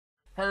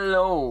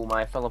Hello,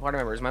 my fellow party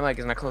members. My mic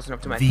is not close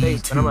enough to my V2.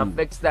 face, but I'm gonna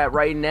fix that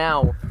right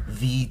now.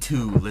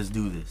 V2, let's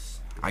do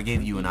this. I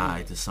gave you an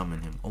eye to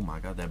summon him. Oh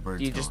my god, that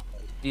bird's Do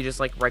you just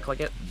like right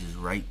click it?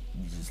 You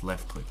just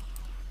left click.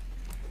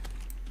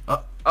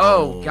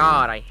 Oh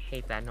god, I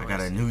hate that noise. I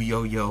got a new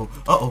yo-yo.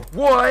 Uh-oh.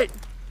 What?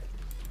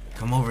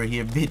 Come over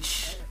here,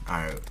 bitch.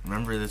 Alright,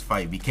 remember this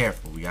fight. Be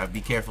careful. We gotta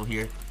be careful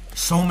here.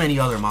 So many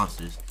other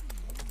monsters.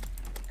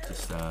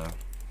 Just,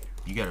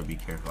 you gotta be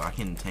careful. I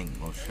can tank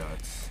most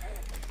shots.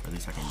 Or at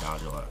least I can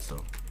dodge a lot,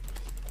 so.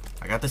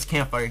 I got this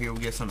campfire here. We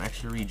get some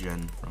extra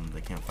regen from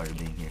the campfire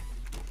being here.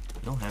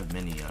 We don't have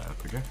many,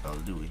 projectiles,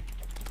 do we?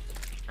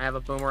 I have a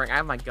boomerang. I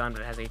have my gun,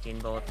 but it has 18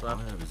 bullets All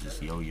left. I have is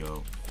this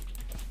yo-yo.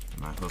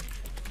 And my hook.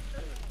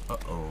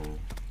 Uh-oh.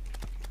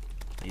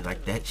 You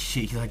like that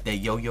shit? You like that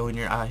yo-yo in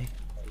your eye?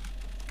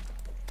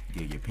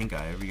 You get your pink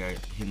eye. Every guy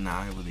hit in the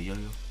eye with a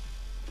yo-yo?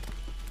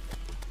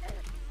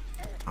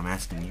 I'm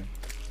asking you.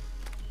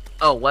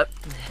 Oh, what?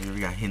 Have you ever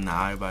got hit in the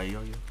eye by a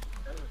yo-yo?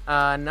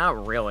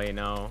 Not really,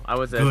 no. I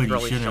was a Good, you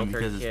really shouldn't, sheltered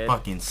because kid. it's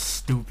fucking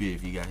stupid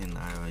if you got hit in the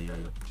eye by a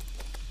yo-yo.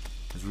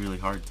 It's really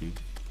hard to.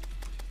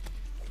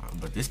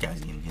 But this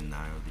guy's getting hit in the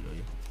eye with a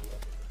yo-yo.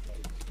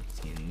 He's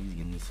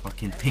getting this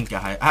fucking pink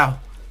eye. Ow!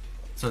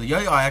 So the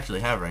yo-yo I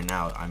actually have right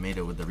now, I made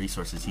it with the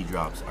resources he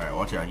drops. Alright,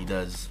 watch out. He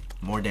does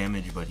more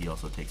damage, but he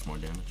also takes more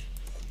damage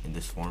in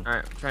this form.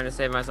 Alright, I'm trying to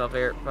save myself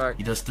here. Fuck.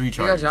 He does 3 Oh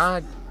charges.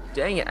 god,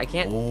 dang it, I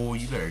can't. Oh,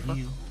 you better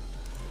heal.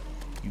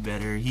 You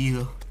better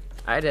heal.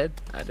 I did.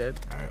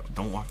 Alright,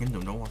 don't walk into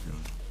him. Don't walk into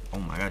him. Oh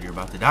my god, you're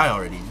about to die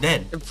already. He's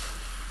dead.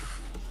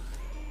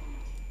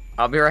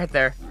 I'll be right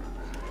there.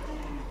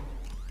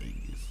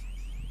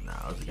 Nah,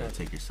 I was gonna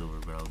take your silver,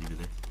 but I'll leave it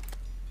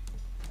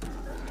there.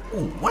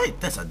 Oh, wait,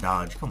 that's a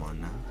dodge. Come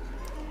on now.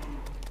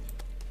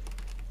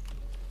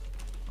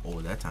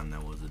 Oh, that time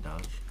that was a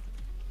dodge.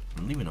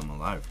 I'm leaving him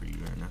alive for you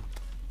right now.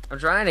 I'm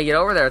trying to get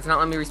over there. It's not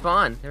letting me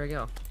respawn. There we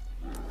go.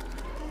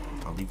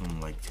 I'll leave him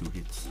like 2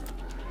 hits.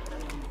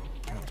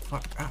 Ah,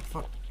 fuck. Ah,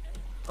 fuck.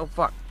 Oh,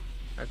 fuck.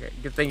 Okay,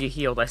 good thing you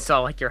healed. I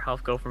saw like your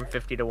health go from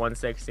 50 to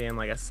 160 in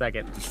like a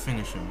second. Just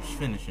finish him. Just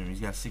finish him.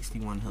 He's got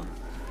 61 health.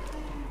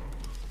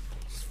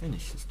 Just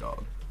finish this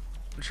dog.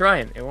 I'm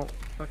trying. It won't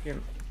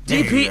fucking... There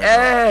you go.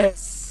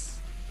 DPS!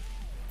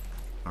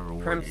 My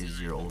reward Crimson.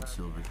 is your old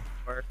silver.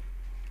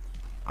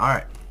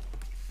 Alright.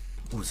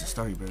 Oh, it's a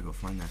star. You better go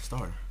find that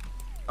star.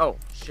 Oh,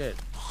 shit.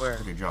 Where?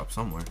 Better drop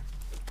somewhere.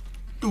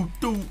 Get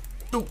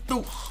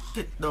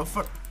the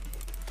fuck.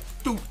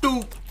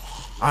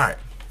 Alright.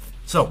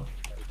 So,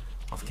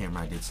 off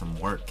camera I did some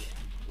work.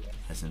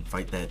 As in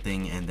fight that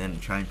thing and then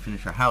try and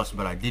finish our house.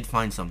 But I did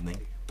find something.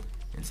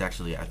 It's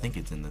actually, I think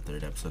it's in the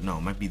 3rd episode. No,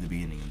 it might be the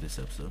beginning of this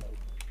episode.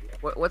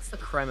 What's the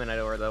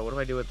Kremenite ore, though? What do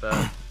I do with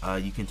the...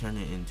 You can turn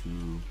it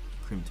into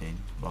Crimtane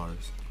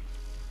bars.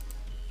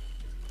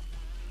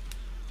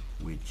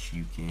 Which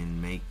you can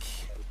make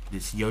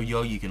this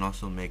yo-yo. You can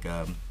also make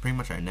pretty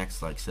much our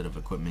next like set of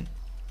equipment.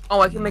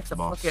 Oh, I can make the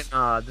boss.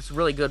 fucking, this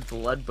really good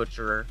blood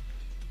butcher.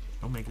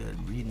 Don't make that.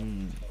 Read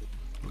and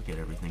look at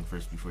everything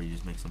first before you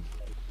just make some.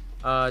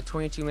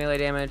 22 melee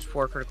damage,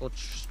 4 critical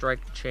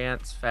strike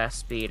chance, fast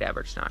speed,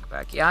 average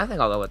knockback. Yeah, I think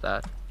I'll go with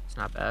that. It's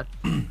not bad.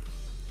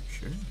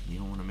 Sure? You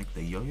don't want to make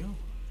the yo-yo?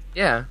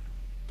 Yeah.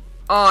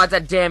 Oh, it's a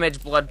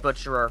damage blood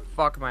butcherer.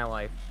 Fuck my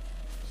life.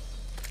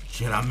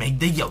 Should I make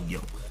the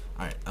yo-yo?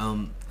 Alright,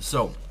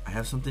 so, I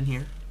have something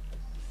here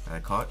that I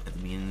caught at the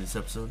beginning of this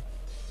episode.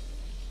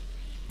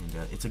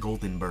 And, it's a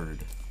golden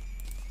bird.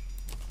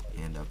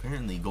 And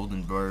apparently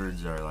golden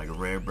birds are like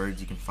rare birds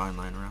you can find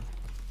lying around.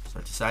 So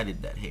I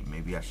decided that, hey,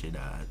 maybe I should,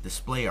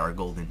 display our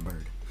golden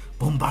bird.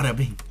 Boom, bada,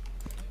 bing.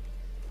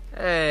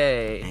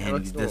 Hey, And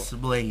he's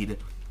displayed.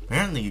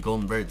 Apparently a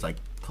golden bird's like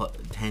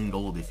 10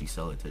 gold if you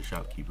sell it to a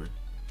shopkeeper.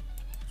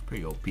 It's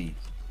pretty OP.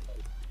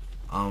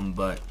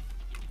 But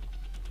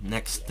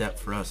next step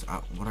for us,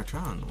 what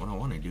I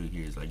want to do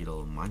here is like get a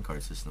little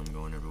minecart system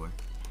going everywhere.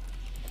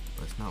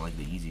 But it's not like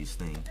the easiest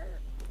thing.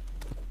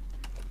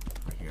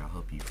 Right here, I'll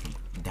help you from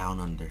down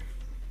under.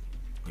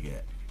 Look at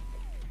that.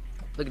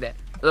 Look at that.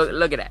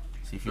 Look at that.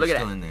 See if you're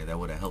still in there, that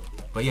would have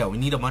helped. But yeah, we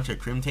need a bunch of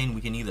Crimtane. We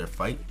can either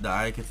fight the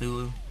Eye of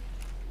Cthulhu,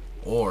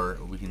 or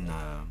we can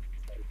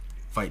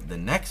fight the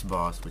next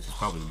boss, which is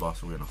probably the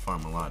boss we're gonna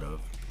farm a lot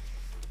of.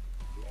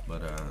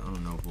 But I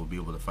don't know if we'll be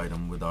able to fight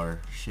him with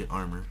our shit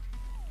armor.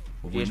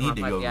 Well, we need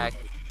to go. Do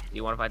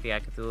you want to fight the Eye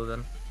of Cthulhu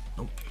then?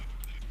 Nope.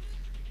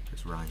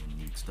 Because Ryan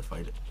needs to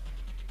fight it.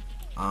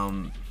 Let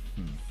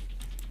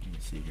me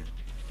see here.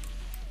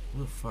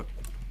 What the fuck?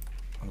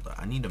 Hold on.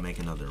 I need to make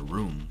another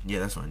room. Yeah,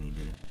 that's what I need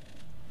to do.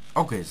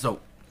 Okay,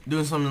 so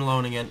doing something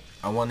alone again.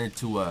 I wanted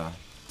to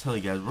tell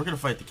you guys we're gonna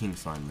fight the King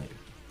Slime later.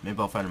 Maybe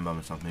I'll fight him by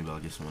myself. Maybe I'll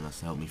get someone else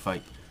to help me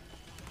fight.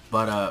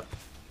 But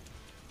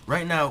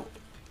right now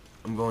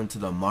I'm going to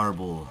the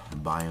marble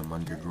biome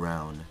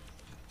underground.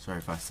 Sorry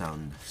if I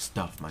sound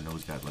stuffed. My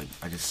nose got like,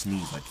 I just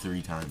sneezed like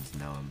 3 times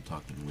and now I'm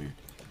talking weird.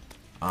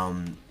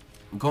 I'm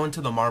going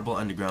to the marble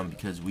underground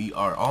because we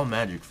are all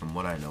magic from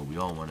what I know. We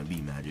all want to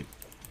be magic.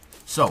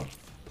 So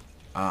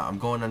I'm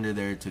going under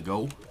there to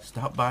go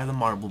stop by the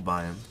marble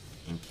biome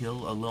and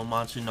kill a little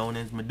monster known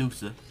as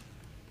Medusa.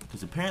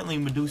 Because apparently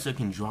Medusa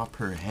can drop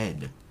her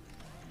head.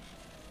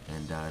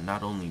 And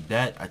not only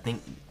that, I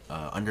think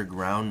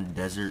underground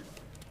desert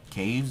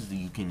caves,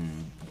 you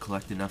can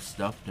collect enough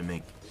stuff to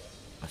make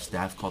a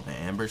staff called the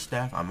Amber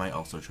Staff. I might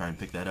also try and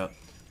pick that up.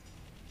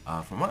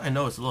 From what I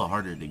know, it's a little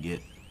harder to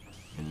get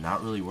and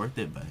not really worth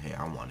it, but hey,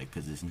 I want it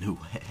because it's new.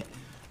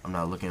 I'm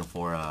not looking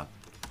for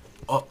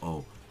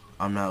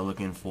I'm not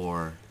looking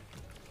for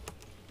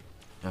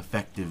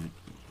effective.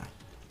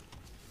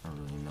 I don't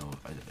really know.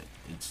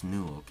 It's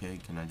new, okay?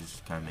 Can I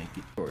just kind of make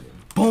it?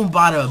 Boom,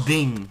 bada,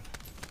 bing.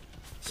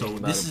 So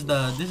this is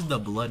the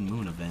Blood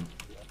Moon event,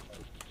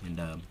 and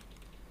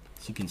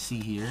as you can see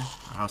here,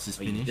 our house is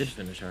finished. You did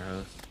finish our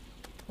house.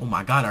 Oh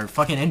my God, our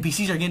fucking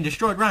NPCs are getting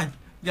destroyed, Ryan.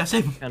 We gotta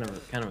save them.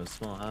 Kind of a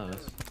small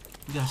house.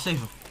 We gotta save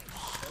them.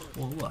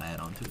 Well, we'll add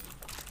on to it.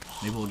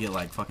 Maybe we'll get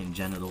like fucking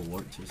genital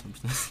warts or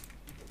something.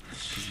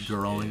 Just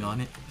growing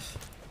on it.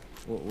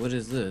 What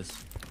is this?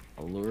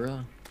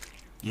 Allura?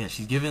 Yeah,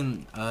 she's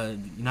given,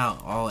 you know,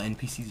 all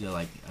NPCs are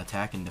like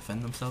attack and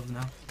defend themselves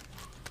now.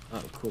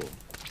 Oh, cool.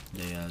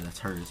 That's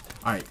hers.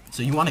 Alright,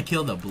 so you want to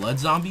kill the blood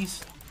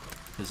zombies?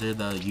 Because they're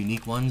the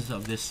unique ones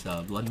of this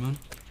Blood Moon.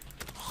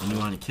 And you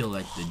want to kill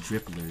like the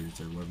dripplers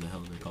or whatever the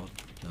hell they're called.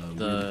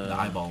 The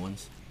eyeball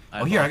ones.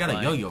 Oh, here, I got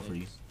a yo-yo for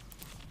you.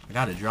 I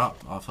got a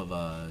drop off of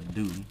a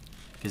dude.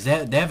 Because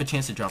they have a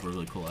chance to drop a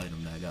really cool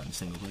item that I got in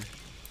single player.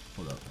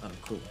 Hold up. Oh,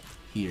 cool.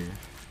 Here.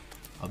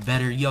 A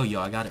better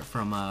yo-yo. I got it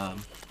from,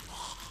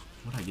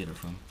 what'd I get it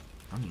from?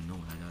 I don't even know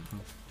what I got it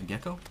from. A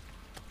gecko?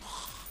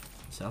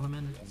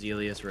 Salamander?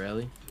 Zelius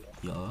Rally?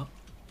 Yeah.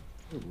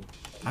 Ooh.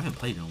 I haven't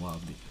played in a while,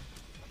 but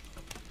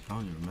I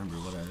don't even remember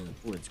what I did.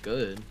 Ooh, it's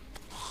good.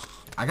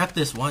 I got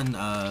this one,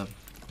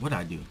 what'd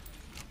I do?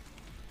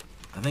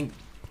 I think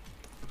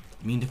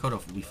me and Dakota,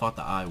 we fought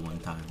the eye one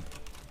time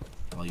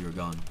while you were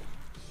gone.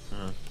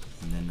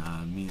 And then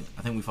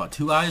I think we fought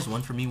 2 eyes,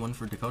 one for me, one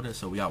for Dakota,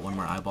 so we got 1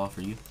 more eyeball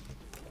for you.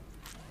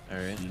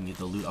 Alright. You can get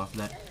the loot off of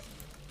that.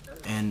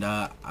 And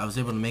I was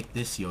able to make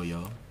this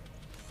yo-yo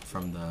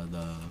from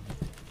the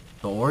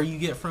ore you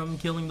get from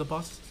killing the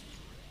bosses.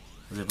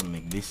 I was able to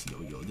make this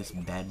yo-yo, this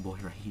bad boy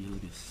right here.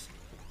 Look at this.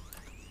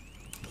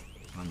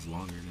 Mine's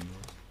longer than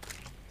yours.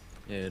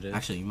 Yeah, it is.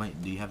 Actually,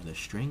 do you have the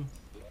string?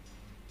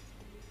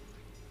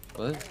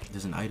 What?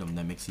 There's an item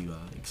that makes you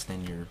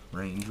extend your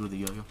range with a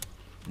yo-yo.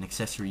 An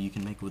accessory you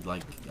can make with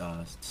like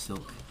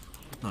silk.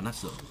 No, not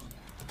silk.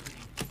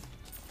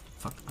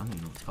 Fuck, I don't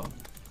even know what it's called.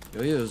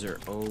 Yo-yos are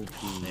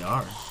OP. They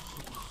are.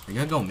 Are you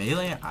gonna go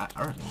melee? I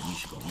reckon you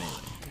should go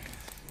melee.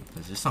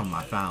 Because there's something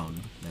I found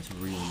that's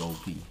really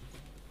OP.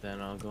 Then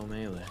I'll go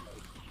melee.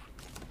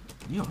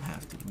 You don't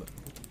have to, but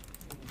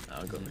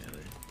I'll go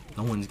melee.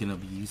 no one's gonna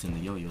be using the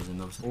yo-yos in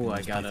those. Oh,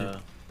 I got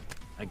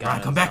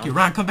Ryan, come back here.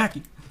 Ryan, come back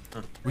here.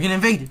 Huh. We're getting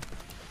invaded.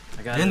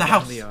 I got They're in the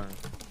house. arm.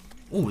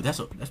 Oh, that's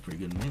pretty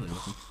good melee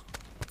weapon.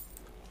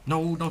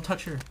 No, don't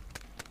touch her.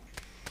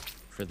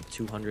 For the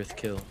 200th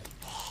kill.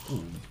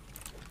 Ooh.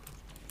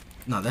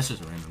 No, that's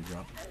just a random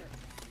drop.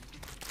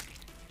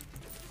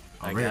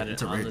 I got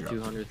it on the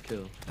 200th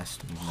kill. That's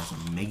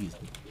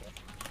amazing.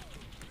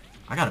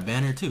 I got a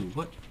banner too.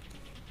 What?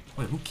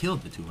 Wait, who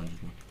killed the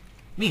 200th one?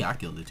 Me, I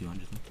killed the 200th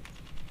one.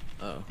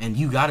 Oh. And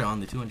you got it on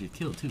the 200th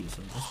kill too,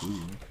 so that's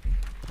weird.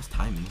 That's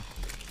timing.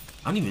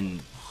 I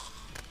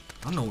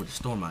don't know where to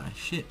store my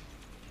shit.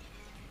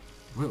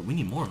 We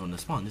need more of them to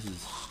spawn. This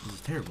is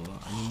terrible.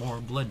 I need more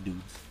blood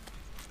dudes.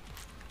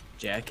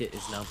 Jacket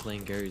is now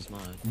playing Gary's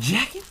mod.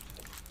 Jacket?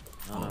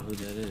 I don't know who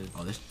that is.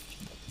 Oh, isn't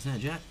that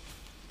Jack?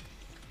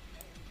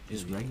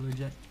 Just regular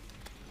Jack?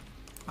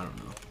 I don't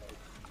know.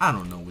 I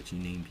don't know what you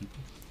name people.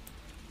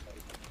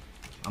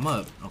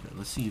 Okay,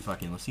 let's see if I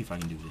can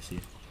do this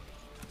here.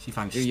 See if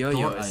I can Your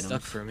yo-yo store is items.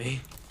 stuck for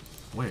me.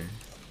 Where?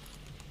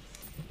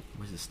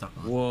 Where's it stuck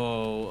on?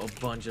 Whoa, a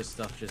bunch of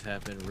stuff just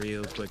happened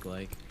real quick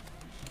like.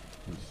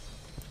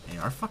 Hey,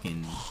 our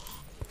fucking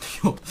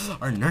yo,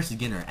 our nurse is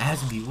getting her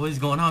ass beat. What is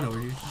going on over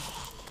here?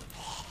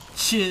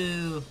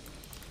 Chill.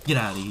 Get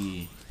out of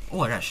here. Oh,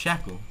 I got a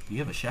shackle. Do you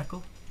have a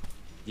shackle?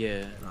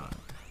 Yeah.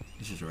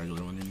 It's just a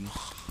regular one anyway.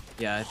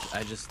 Yeah,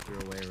 I just threw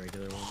away a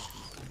regular one.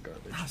 It's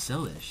garbage. I'll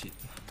sell that shit.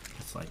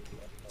 That's like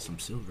some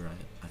silver,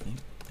 I think.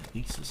 At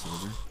least a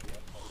silver.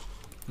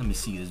 Let me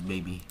see this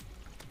baby.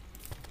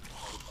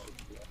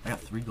 I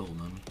got 3 gold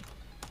on me.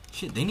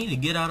 Shit, they need to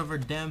get out of our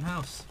damn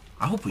house.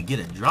 I hope we get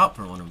a drop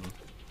for one of them.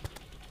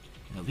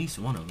 At least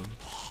one of them.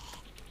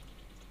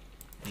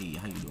 Hey,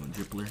 how you doing,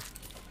 Drippler?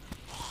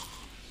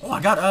 Oh, I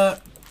got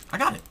it. I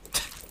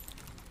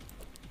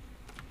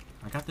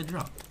got the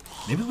drop.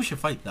 Maybe we should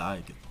fight the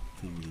Eye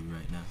Cthulhu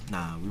right now.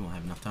 Nah, we won't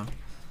have enough time.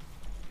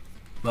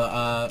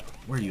 But,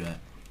 where are you at?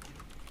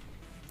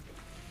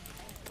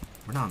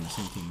 We're not on the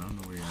same team. I don't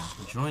know where you're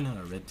at. Join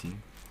a red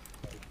team.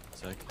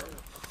 Sec.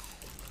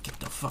 Get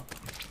the fuck.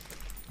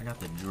 I got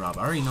the drop.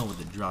 I already know what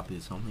the drop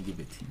is, so I'm gonna give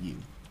it to you.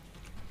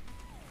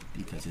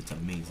 Because it's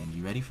amazing.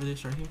 You ready for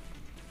this right here?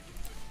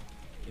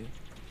 Yeah.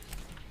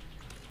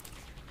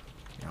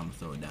 Yeah, I'm gonna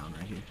throw it down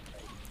right here.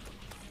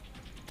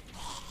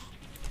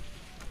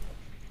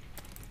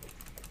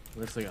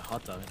 Looks like a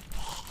hot dog.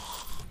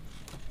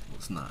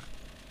 It's not.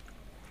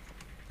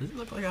 Does it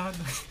look like a hot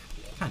dog?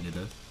 Kinda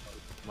does.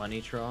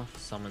 Money Trough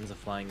summons a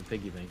flying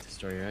piggy bank to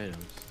store your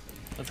items.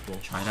 That's cool.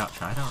 Try it out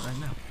right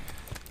now.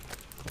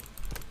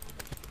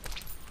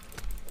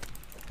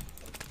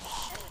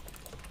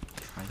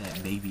 Try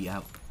that baby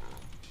out.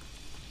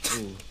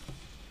 Ooh.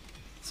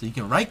 So you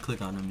can right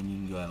click on them and you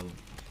can go out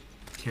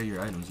carry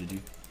your items with you.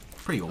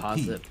 Pretty OP.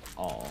 Deposit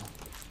all.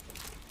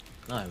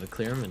 No, I have a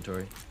clear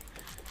inventory.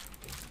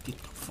 Get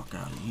the fuck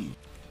out of here.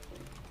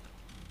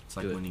 It's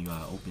like Do it. when you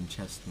open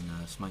chest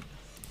in Smite.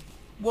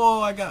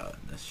 Whoa, I got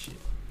that shit.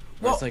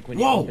 Or it's like when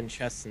you open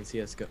chests in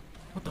CSGO.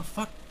 What the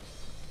fuck?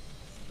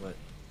 What?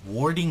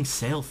 Warding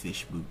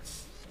sailfish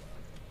boots.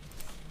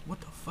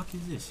 What the fuck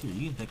is this? Here,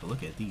 you can take a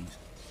look at these.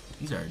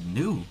 These are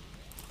new.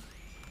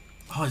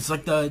 Oh, it's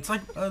like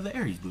the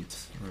Ares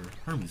boots or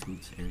Hermes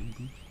boots. Ares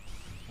boots.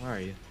 Where are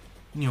you?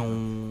 You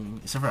know,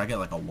 except for I get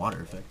like a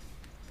water effect.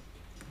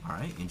 All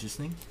right,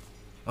 interesting.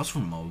 That was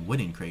from a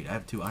wooden crate. I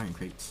have 2 iron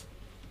crates.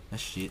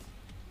 That's shit.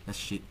 That's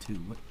shit too.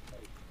 What?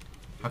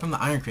 How come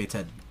the iron crates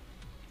had?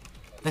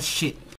 That's shit.